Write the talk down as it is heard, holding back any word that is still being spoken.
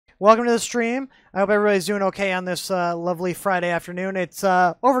welcome to the stream. I hope everybody's doing okay on this lovely Friday afternoon. It's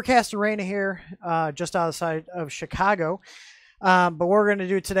overcast and rainy here, just outside of Chicago. But what we're going to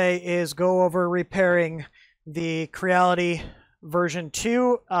do today is go over repairing the Creality version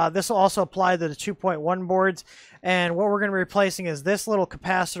 2. This will also apply to the 2.1 boards. And what we're going to be replacing is this little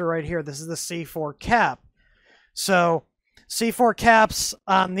capacitor right here. This is the C4 cap. So C4 caps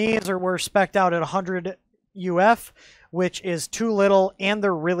on these were spec'd out at 100 UF, which is too little, and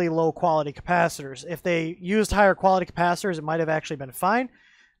they're really low quality capacitors. If they used higher quality capacitors, it might have actually been fine,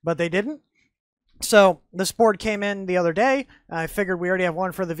 but they didn't. So this board came in the other day. I figured we already have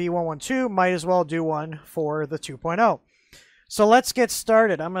one for the V1.2, might as well do one for the 2.0. So let's get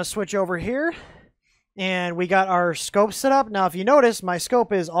started. I'm going to switch over here, and we got our scope set up. Now, if you notice, my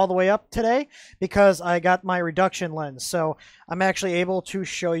scope is all the way up today because I got my reduction lens. So I'm actually able to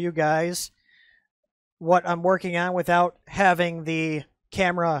show you guys what I'm working on without having the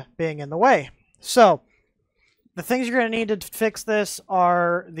camera being in the way. So the things you're going to need to fix this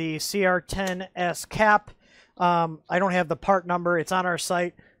are the CR10S cap. I don't have the part number. It's on our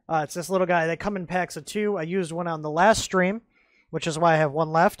site. It's this little guy. They come in packs of 2. I used one on the last stream, which is why I have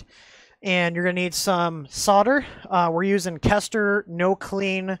one left. And you're going to need some solder. We're using Kester No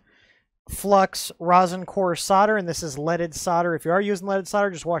Clean Flux rosin core solder, and this is leaded solder. If you are using leaded solder,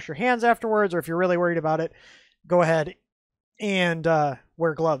 just wash your hands afterwards, or if you're really worried about it, go ahead and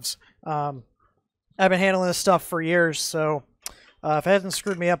wear gloves. I've been handling this stuff for years, so if it hasn't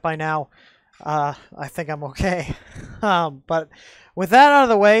screwed me up by now, I think I'm okay. But with that out of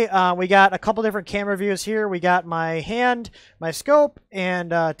the way, we got a couple different camera views here. We got my hand, my scope,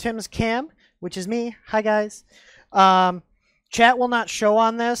 and Tim's cam, which is me. Hi, guys. Chat will not show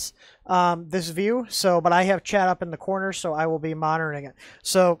on this view, but I have chat up in the corner, so I will be monitoring it.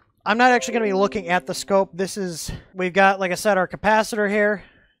 So I'm not actually going to be looking at the scope. We've got, like I said, our capacitor here,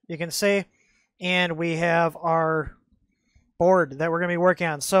 you can see, and we have our board that we're going to be working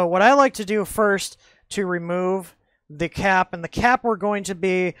on. So what I like to do first to remove the cap, and the cap we're going to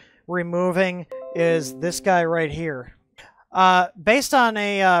be removing is this guy right here. Based on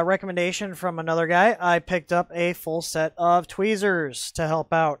a recommendation from another guy, I picked up a full set of tweezers to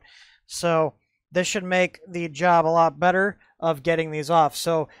help out. So this should make the job a lot better of getting these off.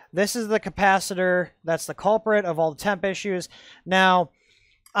 So this is the capacitor. That's the culprit of all the temp issues. Now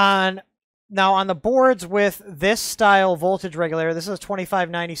on the boards with this style voltage regulator, this is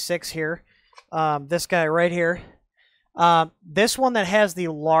 2596 here. This guy right here. This one that has the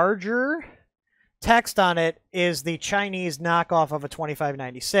larger text on it is the Chinese knockoff of a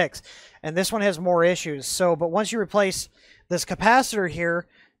 2596, and this one has more issues. So, but once you replace this capacitor here,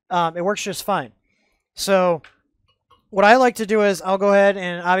 it works just fine. So what I like to do is I'll go ahead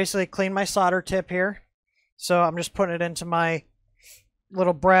and obviously clean my solder tip here. So I'm just putting it into my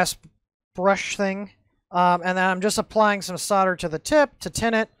little brass brush thing, and then I'm just applying some solder to the tip to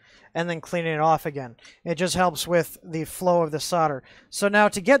tin it, and then cleaning it off again. It just helps with the flow of the solder. So now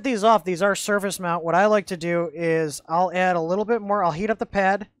to get these off, these are surface mount. What I like to do is I'll add a little bit more. I'll heat up the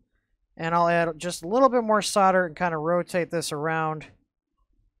pad, and I'll add just a little bit more solder and kind of rotate this around.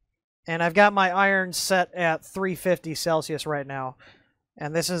 And I've got my iron set at 350 Celsius right now.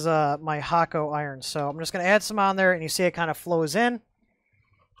 And this is my Hako iron. So I'm just going to add some on there, and you see it kind of flows in.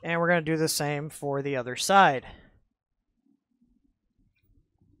 And we're going to do the same for the other side.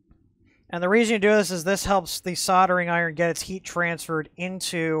 And the reason you do this is this helps the soldering iron get its heat transferred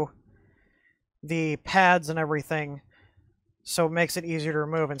into the pads and everything, so it makes it easier to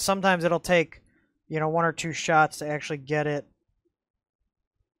remove. And sometimes it'll take, 1 or 2 shots to actually get it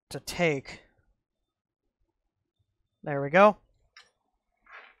to take. There we go.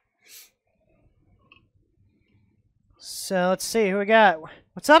 So let's see who we got.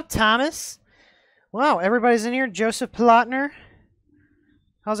 What's up, Thomas? Wow, everybody's in here. Joseph Plotner.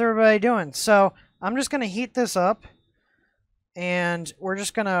 How's everybody doing? So I'm just going to heat this up, and we're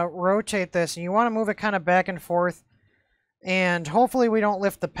just going to rotate this. And you want to move it kind of back and forth, and hopefully we don't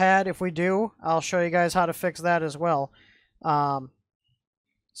lift the pad. If we do, I'll show you guys how to fix that as well.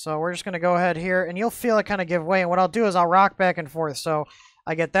 So we're just going to go ahead here, and you'll feel it kind of give way. And what I'll do is I'll rock back and forth. So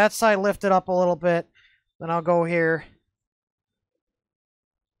I get that side lifted up a little bit, then I'll go here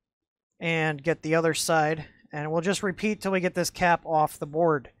and get the other side. And we'll just repeat till we get this cap off the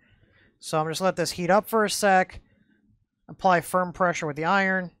board. So I'm just let this heat up for a sec. Apply firm pressure with the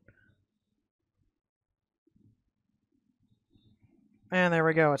iron. And there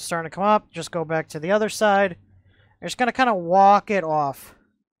we go. It's starting to come up. Just go back to the other side. I'm just going to kind of walk it off.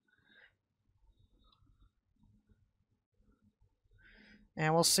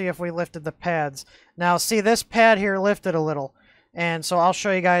 And we'll see if we lifted the pads. Now, see, this pad here lifted a little. And so I'll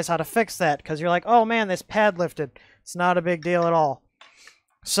show you guys how to fix that, because you're like, oh man, this pad lifted. It's not a big deal at all.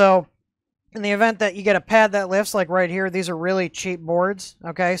 So in the event that you get a pad that lifts, like right here, these are really cheap boards.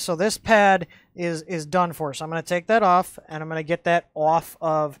 Okay, so this pad is done for. So I'm going to take that off, and I'm going to get that off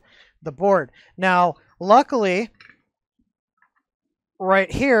of the board. Now, luckily,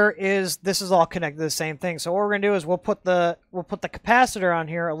 right here this is all connected to the same thing. So what we're going to do is we'll put the capacitor on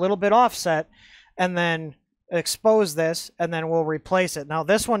here a little bit offset, and then expose this, and then we'll replace it. Now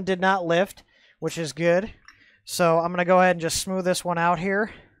this one did not lift, which is good. So I'm going to go ahead and just smooth this one out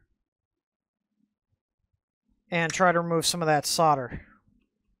here and try to remove some of that solder.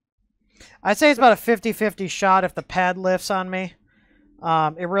 I'd say it's about a 50-50 shot if the pad lifts on me.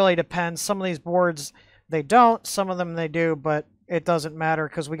 It really depends. Some of these boards, they don't. Some of them they do, but it doesn't matter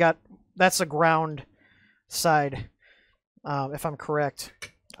because that's the ground side, if I'm correct.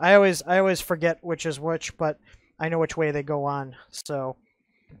 I always forget which is which, but I know which way they go on. So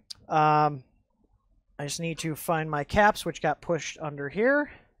I just need to find my caps, which got pushed under here.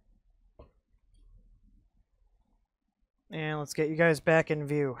 And let's get you guys back in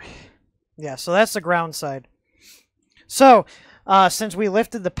view. Yeah, so that's the ground side. So since we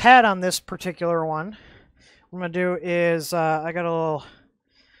lifted the pad on this particular one, what I'm going to do is I got a little,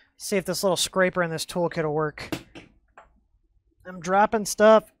 see if this little scraper in this toolkit will work. I'm dropping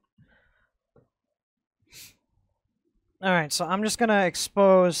stuff. Alright, so I'm just going to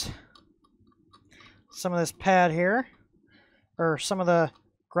expose some of this pad here, or some of the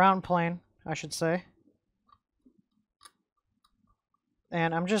ground plane, I should say.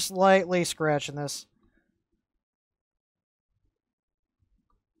 And I'm just lightly scratching this.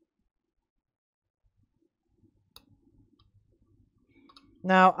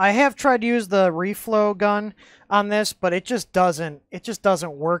 Now, I have tried to use the reflow gun on this, but it just doesn't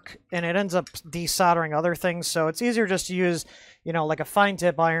work, and it ends up desoldering other things. So it's easier just to use, like a fine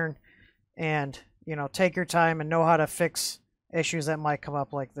tip iron, and take your time and know how to fix issues that might come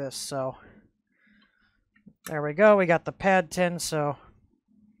up like this. So there we go. We got the pad tin. So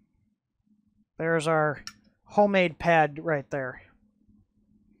there's our homemade pad right there.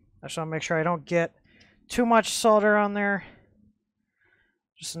 I just want to make sure I don't get too much solder on there.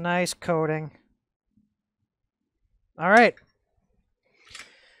 Just a nice coating. All right.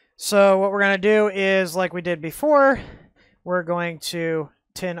 So what we're going to do is, like we did before, we're going to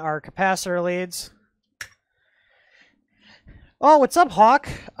tin our capacitor leads. Oh, what's up, Hawk?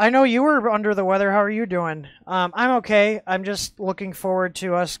 I know you were under the weather. How are you doing? I'm okay. I'm just looking forward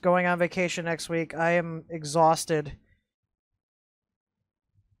to us going on vacation next week. I am exhausted.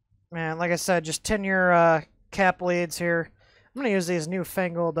 Man, like I said, just tin your cap leads here. I'm going to use these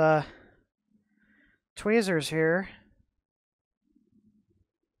newfangled tweezers here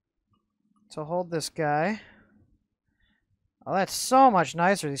to hold this guy. Oh, that's so much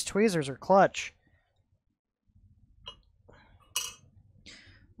nicer. These tweezers are clutch.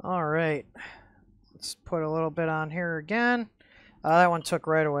 All right. Let's put a little bit on here again. That one took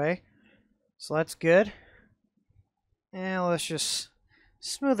right away. So that's good. And let's just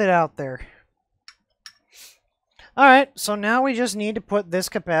smooth it out there. Alright, so now we just need to put this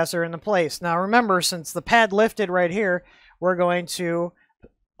capacitor into place. Now remember, since the pad lifted right here, we're going to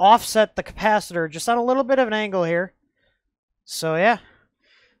offset the capacitor just on a little bit of an angle here. So yeah.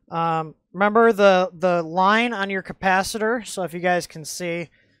 Remember the line on your capacitor. So if you guys can see,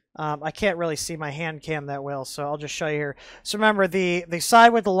 I can't really see my hand cam that well, so I'll just show you here. So remember, the side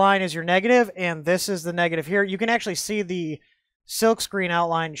with the line is your negative, and this is the negative here. You can actually see the silkscreen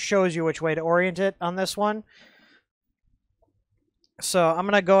outline shows you which way to orient it on this one. So I'm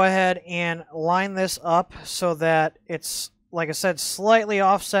going to go ahead and line this up so that it's, like I said, slightly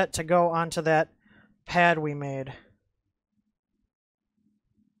offset to go onto that pad we made.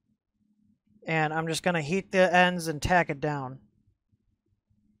 And I'm just going to heat the ends and tack it down.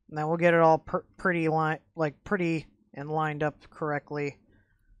 And then we'll get it all pretty and lined up correctly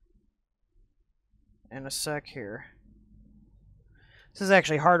in a sec here. This is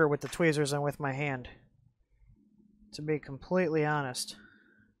actually harder with the tweezers than with my hand, to be completely honest.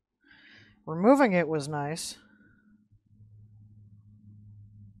 Removing it was nice.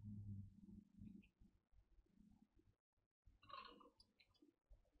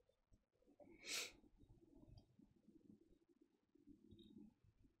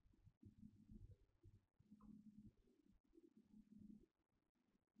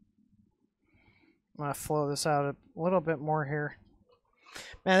 I'm gonna flow this out a little bit more here.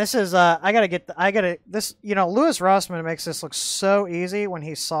 Man, this is this, Louis Rossmann makes this look so easy when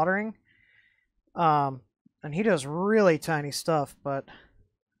he's soldering. And he does really tiny stuff, but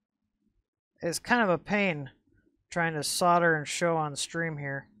it's kind of a pain trying to solder and show on stream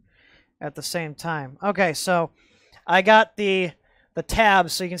here at the same time. Okay, so I got the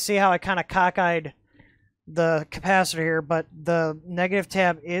tabs, so you can see how I kind of cockeyed the capacitor here, but the negative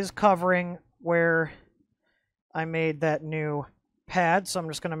tab is covering where I made that new pad, so I'm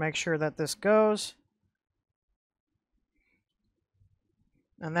just going to make sure that this goes.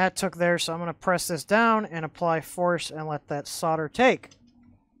 And that took there, so I'm going to press this down and apply force and let that solder take.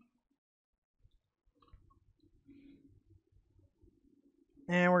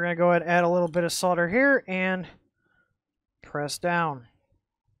 And we're going to go ahead and add a little bit of solder here and press down.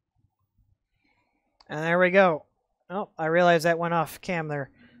 And there we go. Oh, I realized that went off cam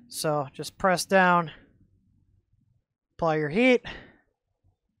there. So just press down, apply your heat,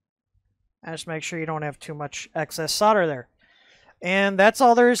 and just make sure you don't have too much excess solder there. And that's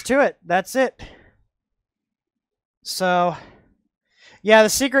all there is to it. That's it. So, yeah, the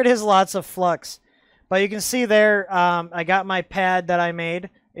secret is lots of flux. But you can see there, I got my pad that I made.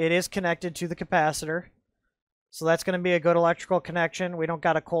 It is connected to the capacitor. So that's going to be a good electrical connection. We don't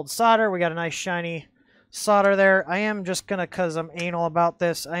got a cold solder. We got a nice shiny solder there. I am just going to, because I'm anal about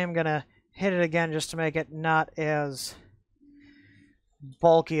this, I am going to hit it again just to make it not as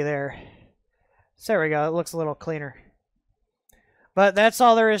bulky there. So there we go. It looks a little cleaner. But that's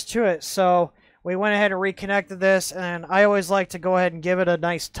all there is to it. So we went ahead and reconnected this, and I always like to go ahead and give it a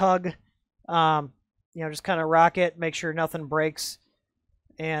nice tug. You know, just kind of rock it, make sure nothing breaks,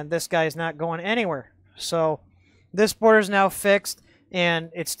 and this guy's not going anywhere. So this board is now fixed, and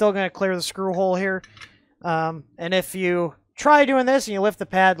it's still going to clear the screw hole here. And if you try doing this and you lift the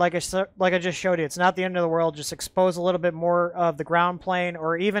pad like I just showed you, it's not the end of the world. Just expose a little bit more of the ground plane,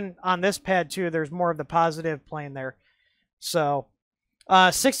 or even on this pad too, there's more of the positive plane there. So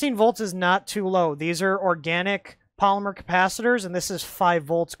 16 volts is not too low. These are organic polymer capacitors, and this is 5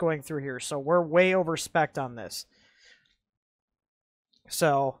 volts going through here, so we're way over spec'd on this.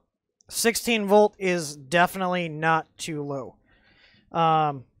 So 16 volt is definitely not too low.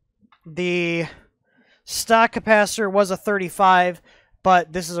 The stock capacitor was a 35,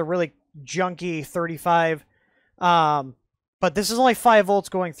 but this is a really junky 35. But this is only 5 volts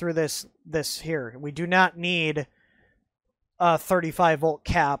going through this here. We do not need a 35 volt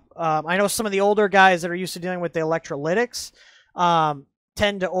cap. I know some of the older guys that are used to dealing with the electrolytics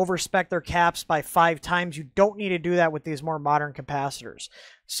tend to overspec their caps by 5 times. You don't need to do that with these more modern capacitors.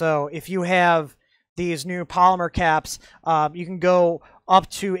 So if you have these new polymer caps, you can go up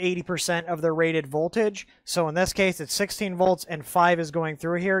to 80% of the rated voltage. So in this case, it's 16 volts and 5 is going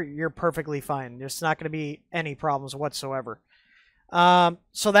through here. You're perfectly fine. There's not going to be any problems whatsoever.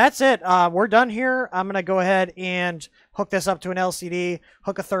 So that's it. We're done here. I'm going to go ahead and hook this up to an LCD,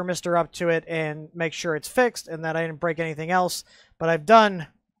 hook a thermistor up to it, and make sure it's fixed and that I didn't break anything else. But I've done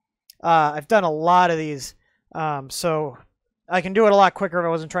a lot of these, so I can do it a lot quicker if I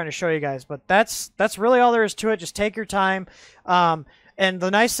wasn't trying to show you guys. But that's really all there is to it. Just take your time. And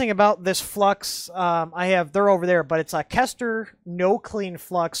the nice thing about this flux, they're over there, but it's a Kester no clean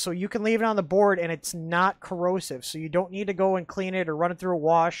flux, so you can leave it on the board and it's not corrosive. So you don't need to go and clean it or run it through a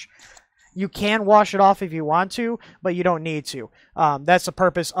wash. You can wash it off if you want to, but you don't need to. That's the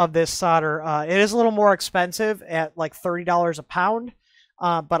purpose of this solder. It is a little more expensive at like $30 a pound,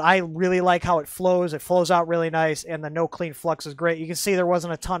 but I really like how it flows. It flows out really nice, and the no clean flux is great. You can see there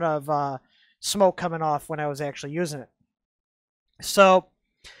wasn't a ton of smoke coming off when I was actually using it. So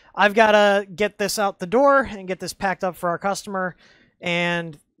I've got to get this out the door and get this packed up for our customer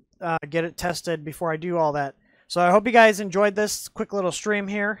and get it tested before I do all that. So I hope you guys enjoyed this quick little stream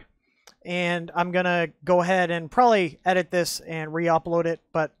here. And I'm going to go ahead and probably edit this and re-upload it.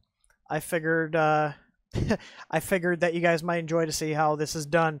 But I figured I figured that you guys might enjoy to see how this is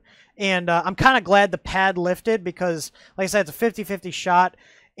done. And I'm kind of glad the pad lifted because, like I said, it's a 50-50 shot.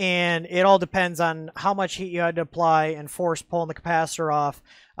 And it all depends on how much heat you had to apply and force pulling the capacitor off.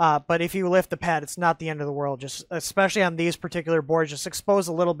 But if you lift the pad, it's not the end of the world. Just especially on these particular boards, just expose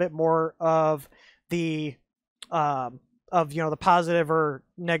a little bit more of the the positive or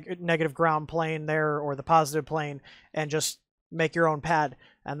negative ground plane there, or the positive plane, and just make your own pad.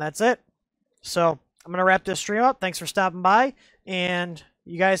 And that's it. So I'm gonna wrap this stream up. Thanks for stopping by, and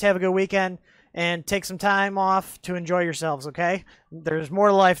you guys have a good weekend. And take some time off to enjoy yourselves, okay? There's more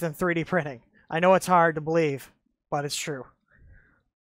to life than 3D printing. I know it's hard to believe, but it's true.